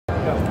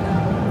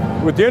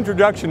With the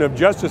introduction of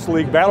Justice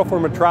League Battle for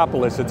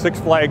Metropolis at Six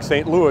Flags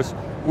St. Louis,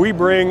 we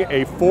bring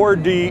a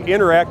 4D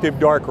interactive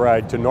dark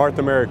ride to North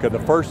America, the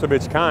first of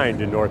its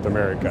kind in North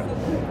America.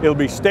 It'll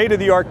be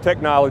state-of-the-art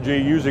technology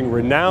using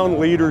renowned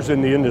leaders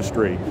in the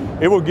industry.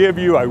 It will give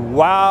you a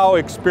wow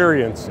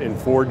experience in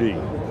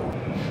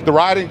 4D. The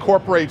ride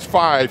incorporates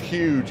 5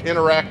 huge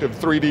interactive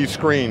 3D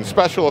screens,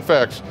 special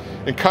effects,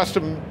 and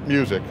custom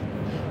music.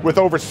 With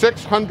over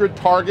 600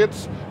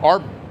 targets,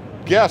 our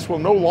guests will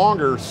no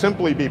longer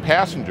simply be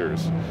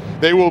passengers.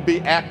 They will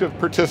be active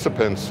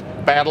participants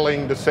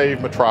battling to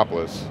save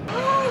Metropolis.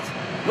 What?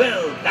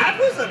 Well, that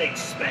was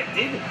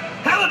unexpected.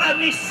 How about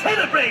we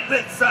celebrate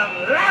with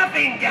some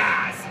laughing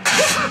gas?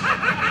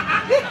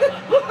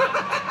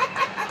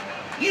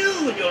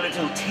 You and your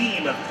little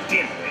team of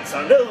dimwits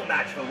are no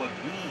match for what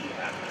we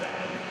have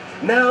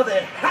planned. Now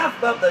that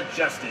half of the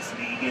Justice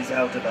League is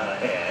out of our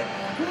hair,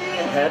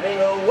 we're having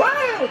a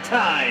wild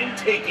time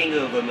taking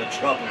over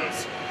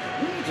Metropolis.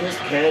 We just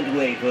can't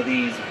wait for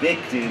these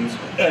victims,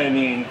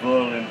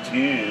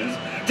 volunteers,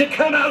 to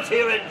come out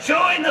here and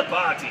join the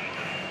party.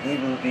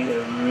 It will be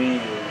a real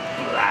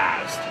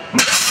blast.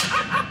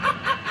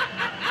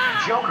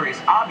 Joker is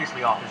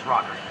obviously off his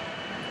rocker.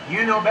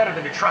 You know better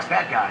than to trust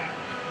that guy.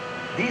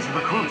 These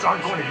recruits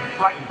aren't going to be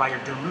frightened by your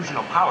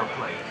delusional power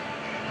play.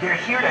 They're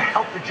here to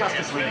help the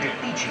Justice League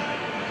defeat you,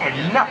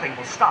 and nothing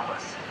will stop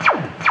us.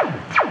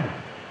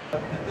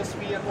 This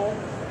vehicle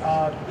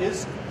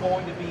is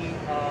going to be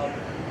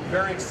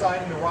very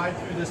exciting to ride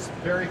through this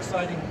very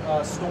exciting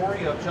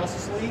story of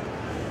Justice League,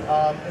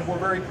 and we're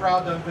very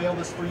proud to unveil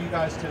this for you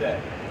guys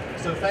today.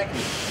 So thank you.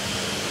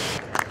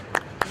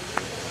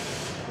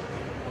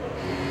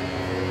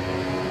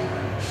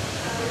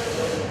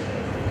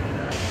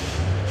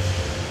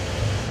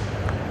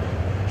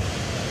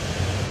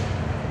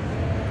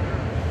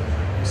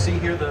 You see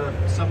here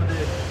some of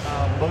the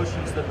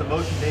motions that the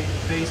motion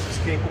base is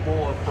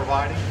capable of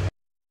providing.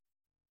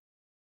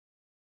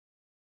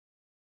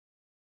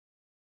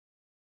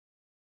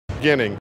 Beginning.